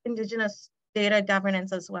about Indigenous data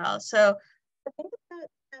governance as well. So I think that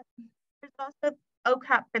there's also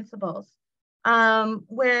OCAP principles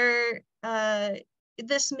where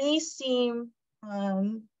this may seem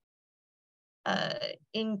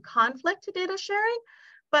in conflict to data sharing,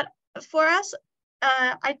 but for us,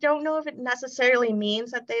 I don't know if it necessarily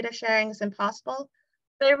means that data sharing is impossible,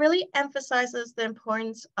 but it really emphasizes the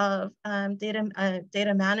importance of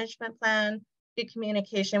data management plan, good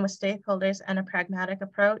communication with stakeholders, and a pragmatic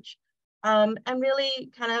approach, and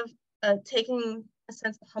really kind of taking a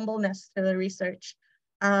sense of humbleness to the research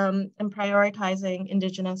and prioritizing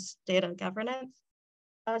Indigenous data governance.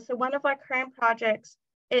 So one of our current projects,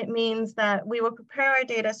 it means that we will prepare our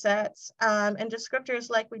data sets and descriptors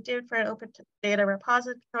like we did for an open data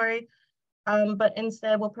repository, but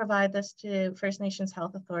instead we'll provide this to First Nations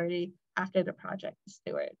Health Authority after the project is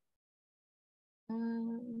steward.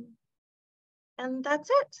 And that's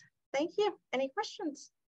it. Thank you. Any questions?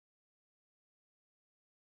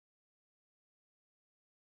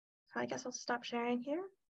 So I guess I'll stop sharing here.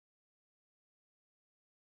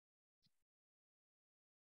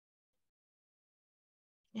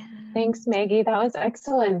 Yeah. Thanks, Maggie. That was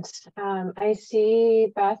excellent. I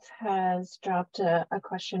see Beth has dropped a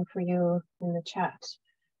question for you in the chat.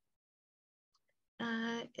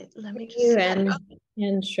 Let me just You see.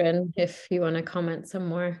 and Shrin, if you want to comment some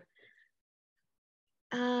more.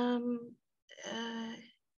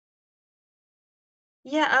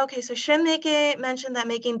 Yeah, okay, so Shrin mentioned that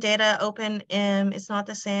making data open is not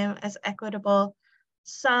the same as equitable.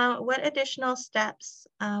 So what additional steps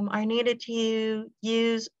are needed to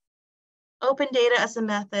use open data as a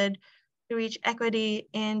method to reach equity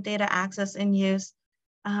in data access and use?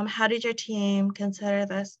 How did your team consider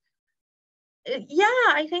this? Yeah,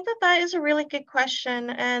 I think that is a really good question.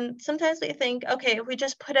 And sometimes we think, okay, if we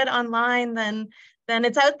just put it online, then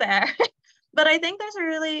it's out there. But I think there's a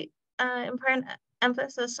really important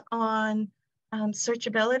emphasis on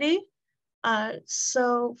searchability.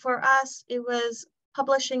 So for us, it was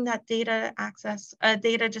publishing that data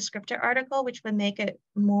descriptor article, which would make it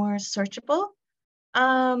more searchable,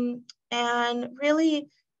 and really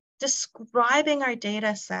describing our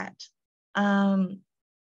data set.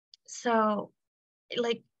 So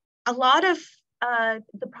like a lot of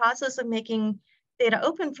the process of making data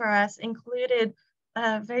open for us included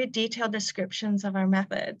very detailed descriptions of our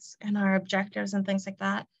methods and our objectives and things like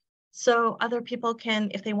that. So other people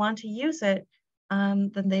can, if they want to use it,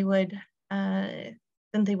 then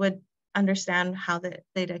they would understand how the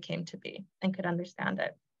data came to be and could understand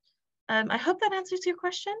it. I hope that answers your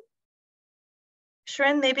question.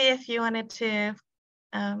 Shrin, maybe if you wanted to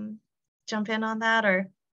jump in on that or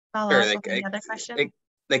follow up with any other question.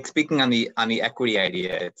 Like speaking on the equity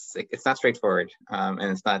idea, it's not straightforward, and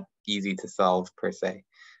it's not easy to solve per se.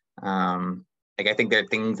 Like I think there are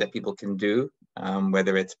things that people can do,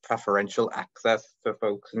 whether it's preferential access to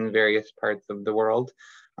folks in various parts of the world,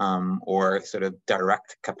 or sort of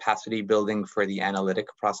direct capacity building for the analytic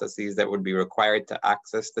processes that would be required to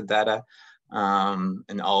access the data,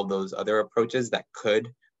 and all those other approaches that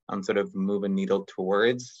could sort of move a needle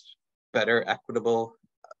towards better equitable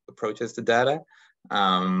approaches to data.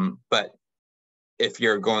 But if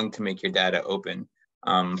you're going to make your data open,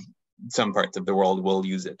 some parts of the world will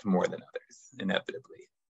use it more than others, inevitably.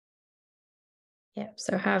 Yeah,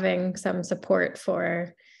 so having some support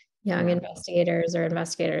for young investigators or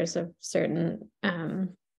investigators of certain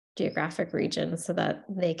geographic regions so that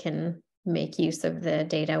they can make use of the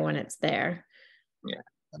data when it's there. Yeah,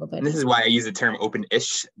 and this is why I use the term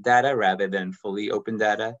open-ish data rather than fully open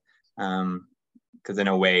data. Because in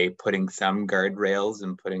a way, putting some guardrails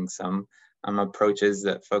and putting some approaches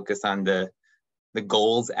that focus on the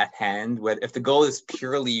goals at hand. If the goal is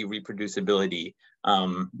purely reproducibility,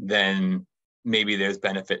 then maybe there's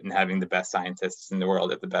benefit in having the best scientists in the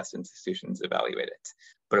world at the best institutions evaluate it.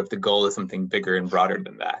 But if the goal is something bigger and broader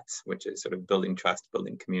than that, which is sort of building trust,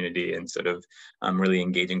 building community, and sort of really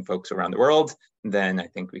engaging folks around the world, then I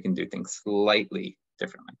think we can do things slightly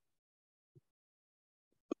differently.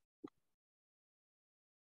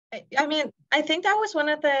 I mean, I think that was one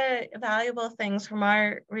of the valuable things from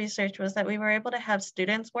our research was that we were able to have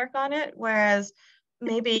students work on it, whereas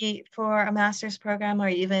maybe for a master's program or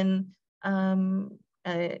even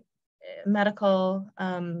a medical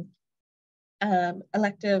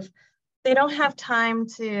elective, they don't have time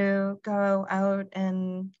to go out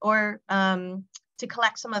or to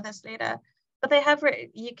collect some of this data, but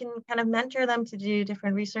you can kind of mentor them to do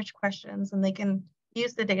different research questions, and they can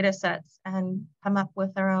use the data sets and come up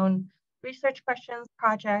with their own research questions,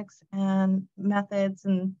 projects, and methods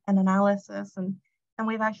and analysis. And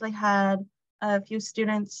we've actually had a few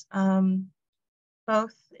students,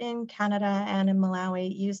 both in Canada and in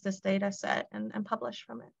Malawi, use this data set and publish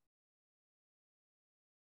from it.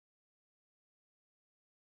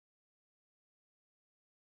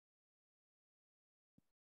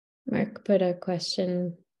 Mark put a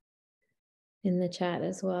question in the chat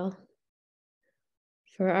as well.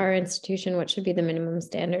 For our institution, what should be the minimum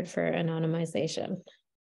standard for anonymization?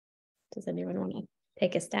 Does anyone want to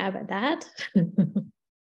take a stab at that?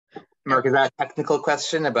 Mark, is that a technical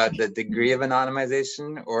question about the degree of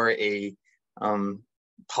anonymization or a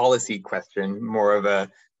policy question, more of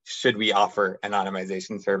a should we offer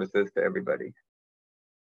anonymization services to everybody?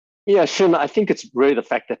 Yeah, Shrin, I think it's really the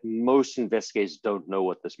fact that most investigators don't know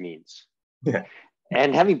what this means. Yeah.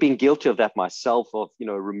 And having been guilty of that myself, of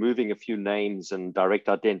removing a few names and direct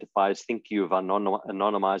identifiers, think you've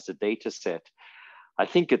anonymized a data set, I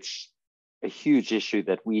think it's a huge issue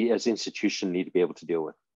that we as an institution need to be able to deal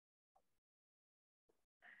with.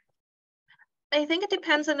 I think it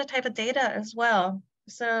depends on the type of data as well.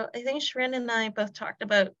 So I think Shrin and I both talked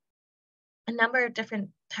about a number of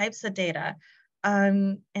different types of data.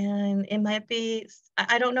 And it might be,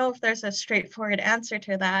 I don't know if there's a straightforward answer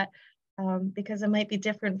to that, because it might be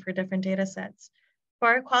different for different data sets. For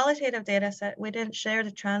our qualitative data set, we didn't share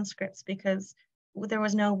the transcripts because there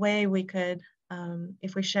was no way we could,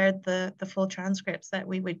 if we shared the full transcripts, that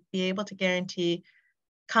we would be able to guarantee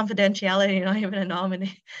confidentiality, not even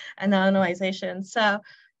anonymization. So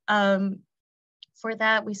for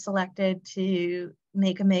that, we selected to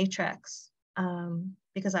make a matrix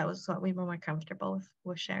because that was what we were more comfortable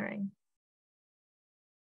with sharing.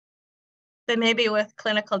 But maybe with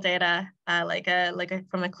clinical data,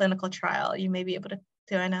 from a clinical trial, you may be able to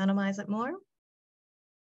anonymize it more.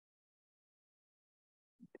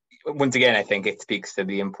 Once again, I think it speaks to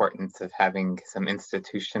the importance of having some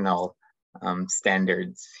institutional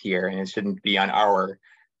standards here, and it shouldn't be on our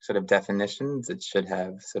sort of definitions. It should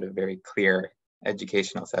have sort of very clear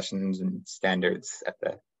educational sessions and standards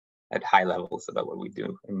at high levels about what we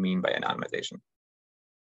do and mean by anonymization.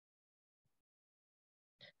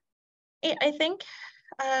 I think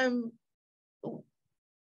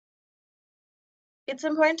it's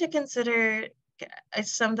important to consider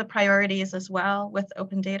some of the priorities as well with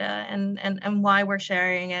open data and why we're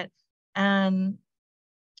sharing it, and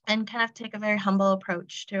kind of take a very humble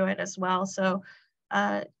approach to it as well. So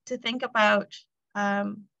to think about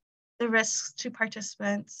the risks to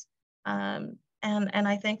participants, and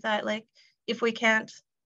I think that if we can't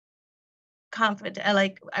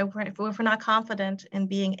if we're not confident in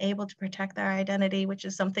being able to protect their identity, which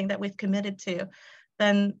is something that we've committed to,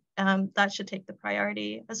 then that should take the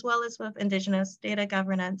priority, as well as with Indigenous data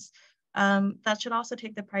governance. That should also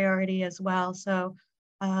take the priority as well. So,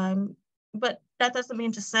 but that doesn't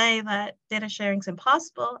mean to say that data sharing is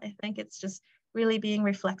impossible. I think it's just really being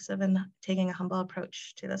reflexive and taking a humble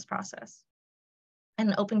approach to this process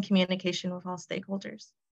and open communication with all stakeholders.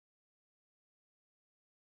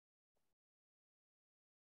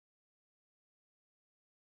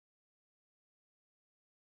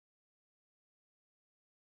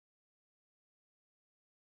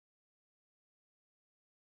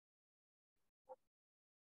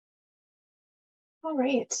 All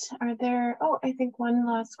right, are there, I think one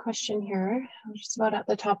last question here. We're just about at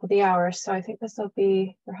the top of the hour, so I think this will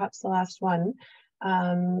be perhaps the last one.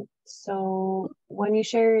 So when you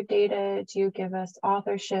share your data, do you give us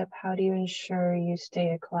authorship? How do you ensure you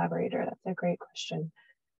stay a collaborator? That's a great question.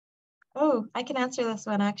 Oh, I can answer this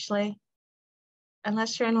one actually,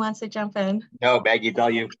 unless Sharon wants to jump in. No, Maggie, it's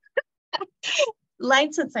all you.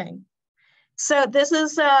 Licensing. So this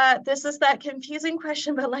is that confusing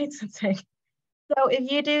question about licensing. So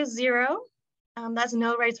if you do 0, that's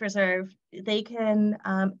no rights reserved. They can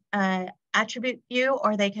attribute you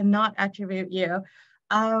or they cannot attribute you.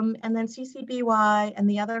 And then CC BY and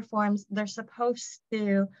the other forms, they're supposed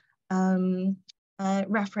to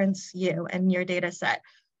reference you and your data set.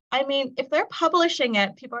 I mean, if they're publishing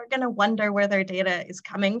it, people are going to wonder where their data is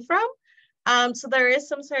coming from. So there is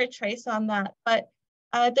some sort of trace on that, but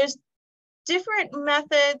there's different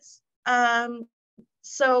methods.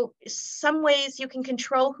 So some ways you can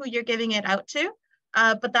control who you're giving it out to,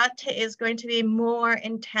 but that is going to be more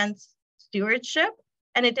intense stewardship,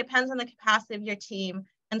 and it depends on the capacity of your team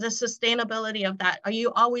and the sustainability of that. Are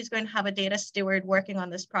you always going to have a data steward working on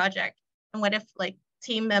this project? And what if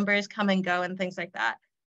team members come and go and things like that?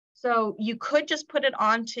 So you could just put it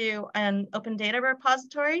onto an open data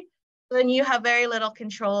repository, then you have very little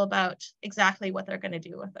control about exactly what they're going to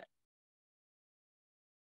do with it.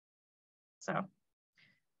 So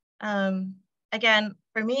again,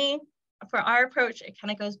 for our approach, it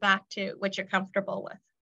kind of goes back to what you're comfortable with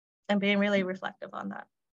and being really reflective on that.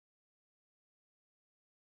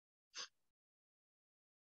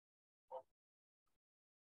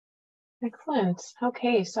 Excellent.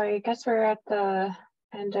 Okay, so I guess we're at the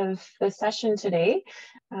end of the session today,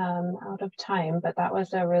 out of time, but that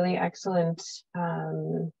was a really excellent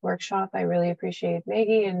workshop. I really appreciate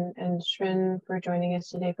Maggie and Shrin for joining us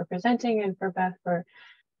today for presenting, and for Beth for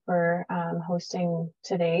hosting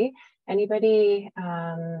today. Anybody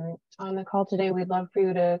on the call today, we'd love for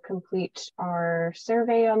you to complete our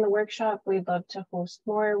survey on the workshop. We'd love to host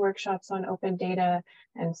more workshops on open data,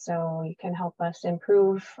 and so you can help us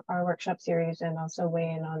improve our workshop series and also weigh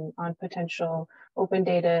in on potential open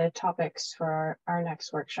data topics for our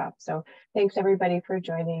next workshop. So thanks everybody for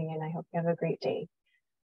joining, and I hope you have a great day.